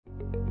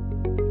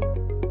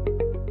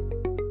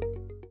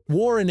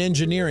War and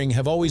engineering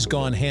have always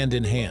gone hand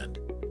in hand.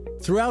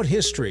 Throughout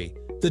history,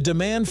 the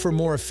demand for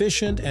more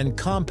efficient and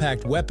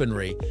compact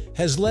weaponry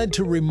has led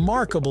to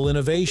remarkable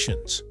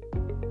innovations.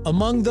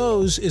 Among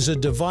those is a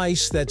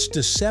device that's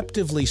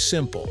deceptively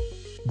simple,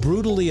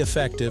 brutally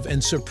effective,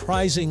 and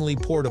surprisingly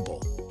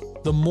portable: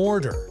 the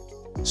mortar.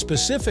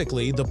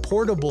 Specifically, the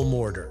portable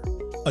mortar,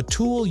 a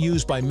tool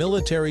used by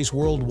militaries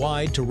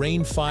worldwide to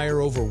rain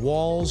fire over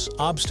walls,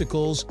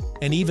 obstacles,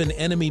 and even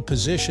enemy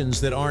positions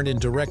that aren't in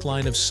direct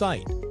line of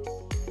sight.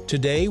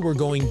 Today, we're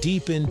going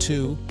deep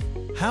into: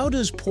 how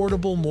does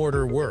portable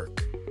mortar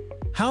work?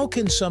 How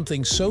can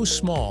something so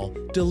small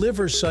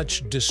deliver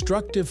such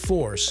destructive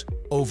force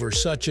over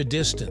such a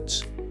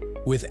distance,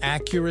 with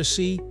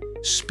accuracy,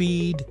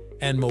 speed,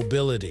 and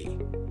mobility?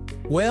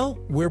 Well,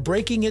 we're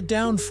breaking it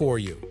down for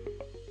you,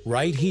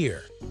 right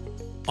here,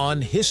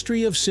 on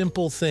History of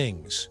Simple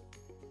Things.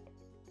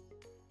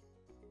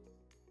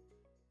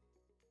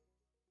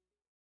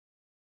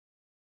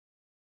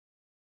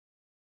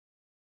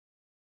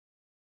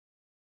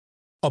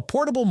 A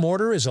portable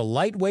mortar is a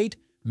lightweight,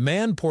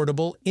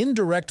 man-portable,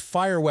 indirect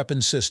fire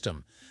weapon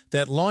system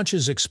that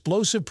launches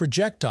explosive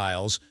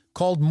projectiles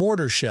called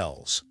mortar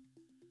shells.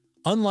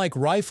 Unlike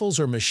rifles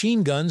or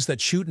machine guns that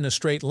shoot in a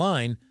straight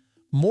line,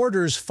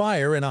 mortars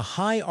fire in a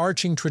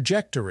high-arching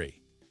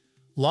trajectory,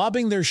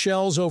 lobbing their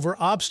shells over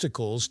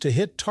obstacles to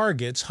hit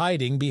targets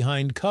hiding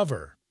behind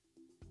cover.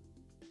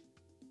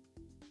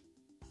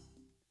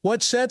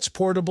 What sets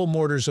portable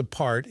mortars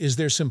apart is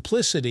their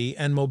simplicity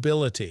and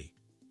mobility.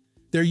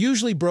 They're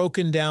usually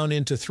broken down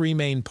into three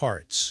main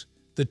parts: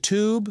 the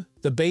tube,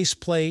 the base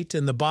plate,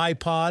 and the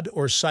bipod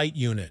or sight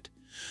unit.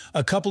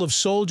 A couple of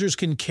soldiers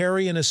can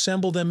carry and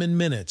assemble them in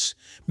minutes,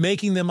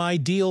 making them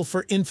ideal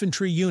for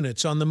infantry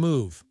units on the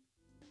move.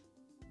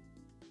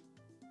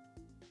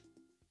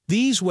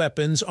 These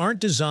weapons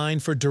aren't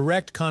designed for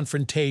direct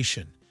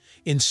confrontation.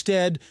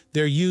 Instead,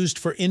 they're used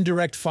for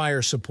indirect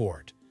fire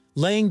support,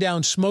 laying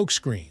down smoke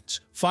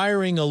screens,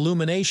 firing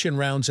illumination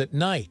rounds at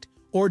night,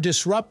 or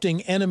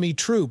disrupting enemy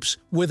troops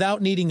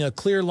without needing a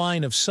clear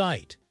line of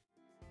sight.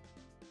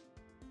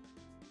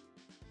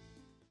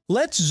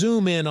 Let's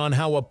zoom in on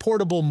how a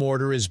portable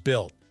mortar is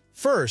built.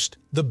 First,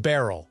 the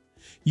barrel.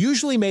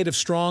 Usually made of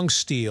strong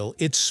steel,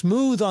 it's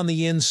smooth on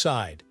the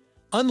inside,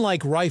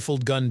 unlike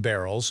rifled gun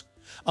barrels,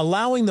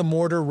 allowing the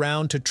mortar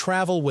round to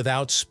travel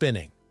without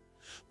spinning.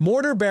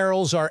 Mortar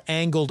barrels are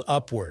angled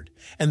upward,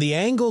 and the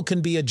angle can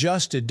be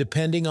adjusted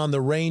depending on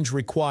the range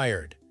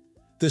required.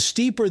 The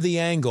steeper the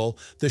angle,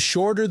 the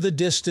shorter the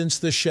distance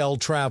the shell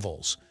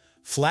travels.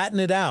 Flatten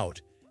it out,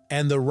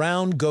 and the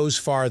round goes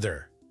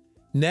farther.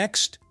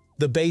 Next,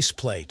 the base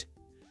plate.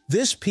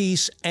 This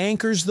piece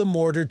anchors the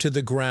mortar to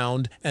the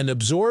ground and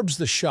absorbs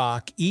the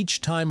shock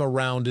each time a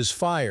round is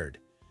fired.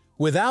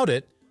 Without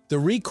it, the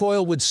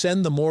recoil would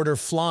send the mortar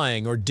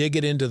flying or dig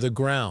it into the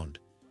ground.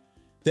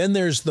 Then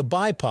there's the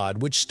bipod,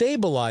 which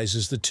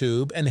stabilizes the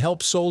tube and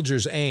helps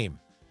soldiers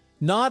aim.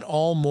 Not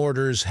all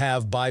mortars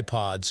have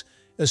bipods,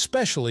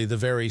 especially the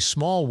very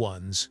small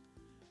ones.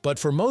 But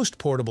for most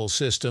portable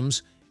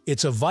systems,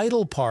 it's a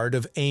vital part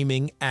of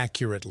aiming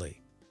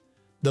accurately.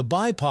 The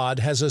bipod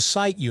has a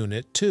sight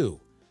unit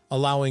too,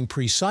 allowing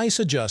precise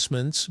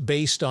adjustments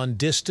based on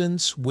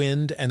distance,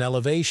 wind, and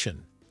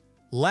elevation.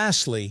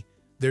 Lastly,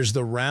 there's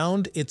the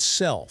round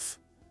itself,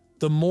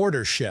 the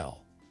mortar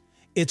shell.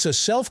 It's a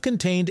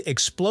self-contained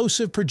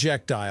explosive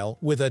projectile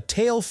with a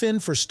tail fin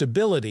for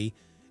stability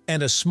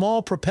and a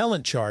small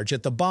propellant charge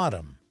at the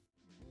bottom.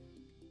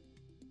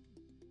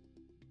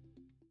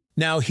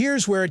 Now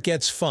here's where it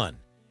gets fun,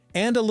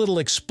 and a little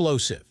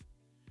explosive.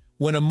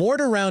 When a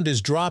mortar round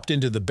is dropped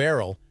into the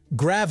barrel,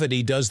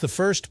 gravity does the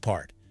first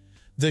part.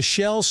 The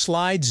shell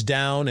slides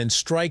down and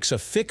strikes a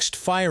fixed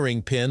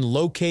firing pin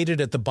located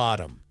at the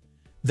bottom.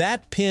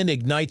 That pin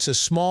ignites a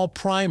small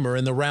primer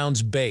in the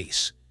round's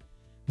base.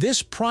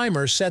 This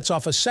primer sets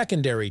off a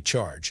secondary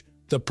charge,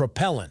 the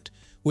propellant,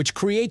 which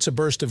creates a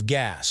burst of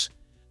gas.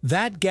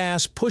 That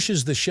gas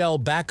pushes the shell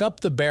back up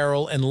the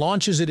barrel and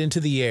launches it into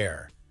the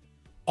air.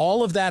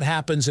 All of that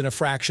happens in a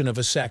fraction of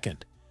a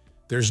second.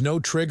 There's no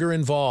trigger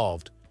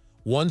involved.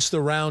 Once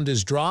the round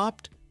is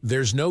dropped,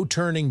 there's no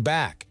turning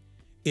back.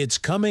 It's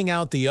coming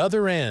out the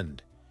other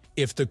end.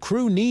 If the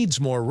crew needs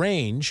more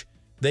range,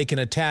 they can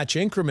attach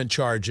increment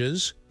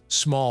charges,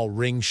 small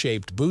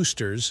ring-shaped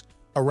boosters,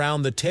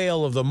 around the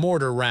tail of the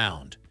mortar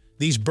round.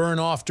 These burn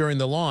off during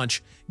the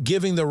launch,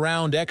 giving the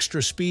round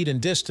extra speed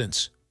and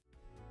distance.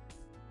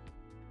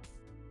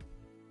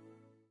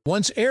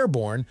 Once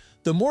airborne,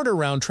 the mortar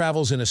round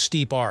travels in a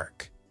steep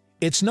arc.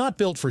 It's not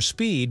built for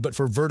speed, but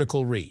for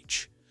vertical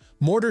reach.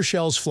 Mortar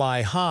shells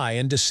fly high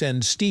and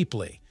descend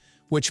steeply,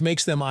 which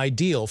makes them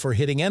ideal for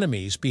hitting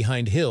enemies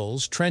behind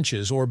hills,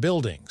 trenches, or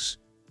buildings.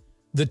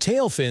 The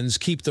tail fins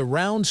keep the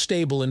round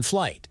stable in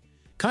flight,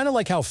 kind of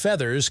like how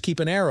feathers keep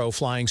an arrow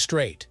flying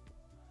straight.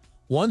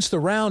 Once the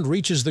round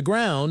reaches the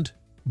ground,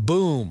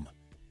 boom!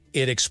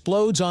 It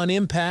explodes on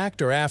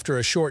impact or after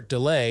a short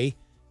delay,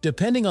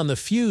 depending on the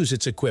fuse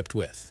it's equipped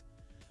with.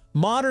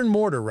 Modern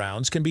mortar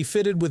rounds can be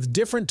fitted with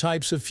different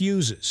types of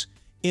fuses: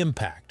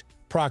 impact,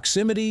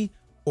 proximity,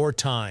 or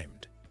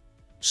timed.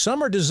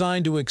 Some are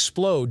designed to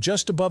explode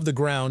just above the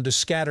ground to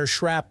scatter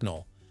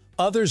shrapnel.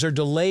 Others are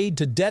delayed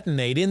to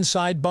detonate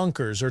inside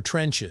bunkers or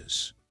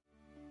trenches.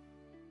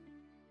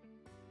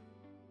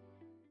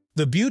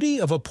 The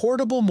beauty of a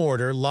portable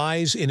mortar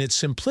lies in its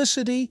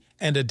simplicity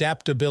and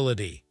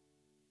adaptability.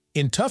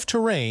 In tough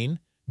terrain,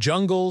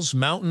 jungles,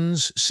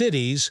 mountains,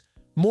 cities,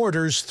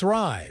 mortars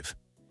thrive.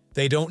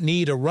 They don't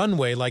need a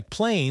runway like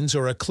planes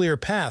or a clear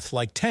path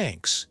like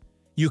tanks.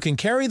 You can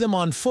carry them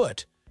on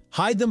foot,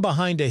 hide them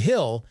behind a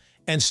hill,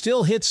 and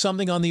still hit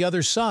something on the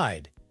other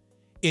side.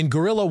 In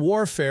guerrilla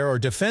warfare or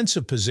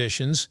defensive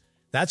positions,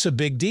 that's a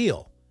big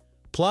deal.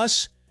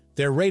 Plus,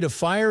 their rate of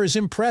fire is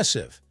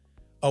impressive.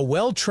 A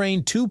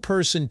well-trained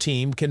two-person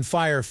team can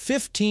fire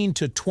 15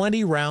 to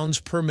 20 rounds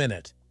per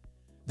minute.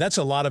 That's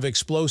a lot of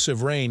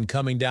explosive rain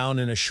coming down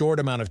in a short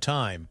amount of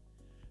time.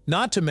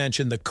 Not to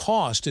mention the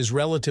cost is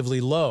relatively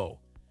low.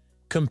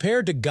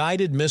 Compared to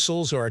guided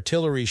missiles or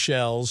artillery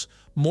shells,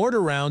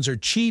 mortar rounds are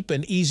cheap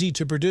and easy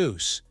to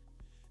produce.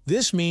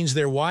 This means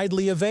they're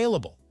widely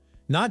available,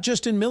 not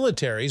just in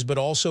militaries but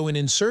also in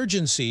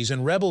insurgencies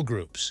and rebel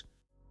groups.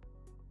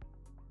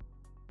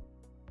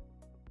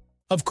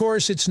 Of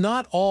course, it's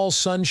not all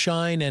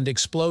sunshine and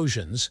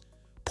explosions.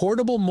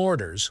 Portable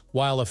mortars,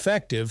 while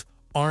effective,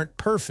 aren't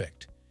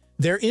perfect.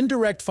 Their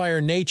indirect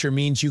fire nature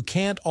means you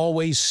can't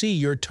always see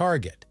your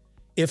target.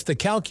 If the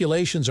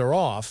calculations are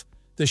off,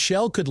 the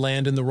shell could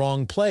land in the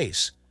wrong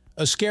place,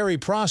 a scary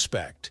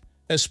prospect,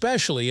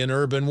 especially in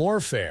urban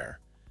warfare.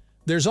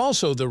 There's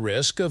also the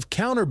risk of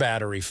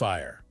counter-battery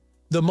fire.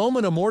 The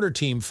moment a mortar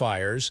team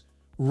fires,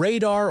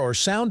 radar or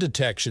sound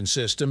detection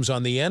systems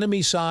on the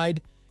enemy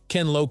side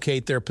can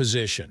locate their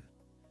position.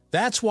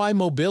 That's why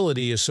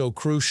mobility is so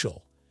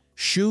crucial.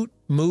 Shoot,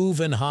 move,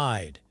 and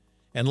hide.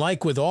 And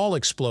like with all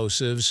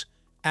explosives,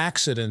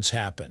 accidents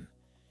happen.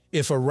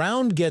 If a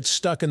round gets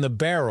stuck in the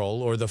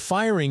barrel or the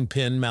firing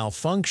pin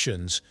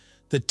malfunctions,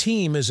 the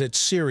team is at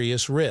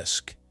serious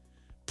risk.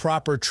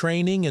 Proper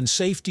training and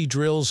safety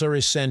drills are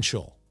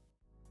essential.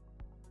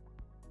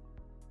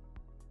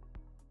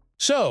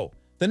 So,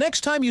 the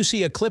next time you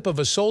see a clip of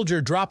a soldier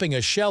dropping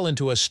a shell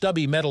into a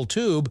stubby metal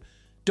tube,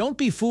 don't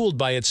be fooled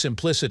by its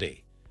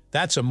simplicity.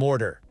 That's a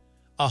mortar,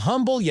 a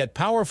humble yet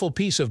powerful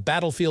piece of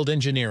battlefield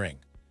engineering.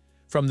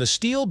 From the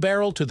steel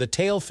barrel to the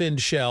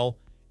tail-finned shell,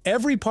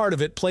 every part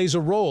of it plays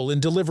a role in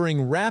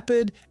delivering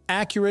rapid,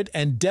 accurate,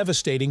 and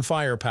devastating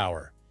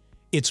firepower.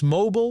 It's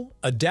mobile,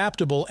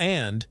 adaptable,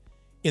 and,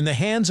 in the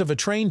hands of a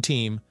trained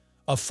team,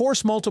 a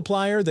force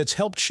multiplier that's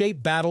helped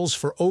shape battles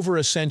for over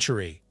a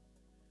century.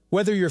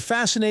 Whether you're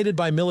fascinated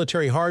by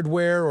military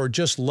hardware or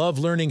just love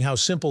learning how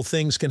simple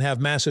things can have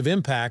massive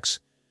impacts,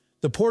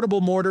 the portable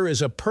mortar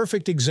is a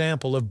perfect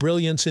example of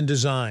brilliance in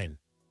design.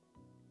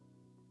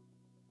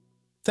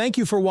 Thank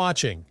you for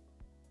watching.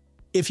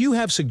 If you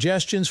have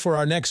suggestions for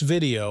our next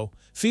video,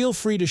 feel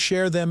free to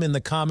share them in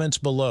the comments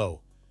below.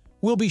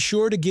 We'll be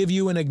sure to give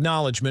you an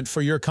acknowledgement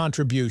for your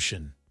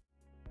contribution.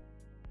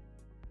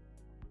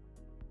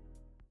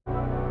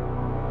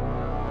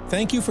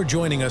 Thank you for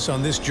joining us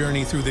on this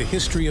journey through the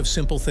history of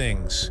simple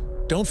things.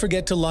 Don't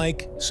forget to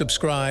like,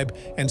 subscribe,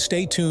 and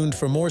stay tuned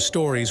for more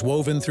stories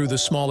woven through the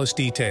smallest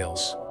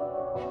details.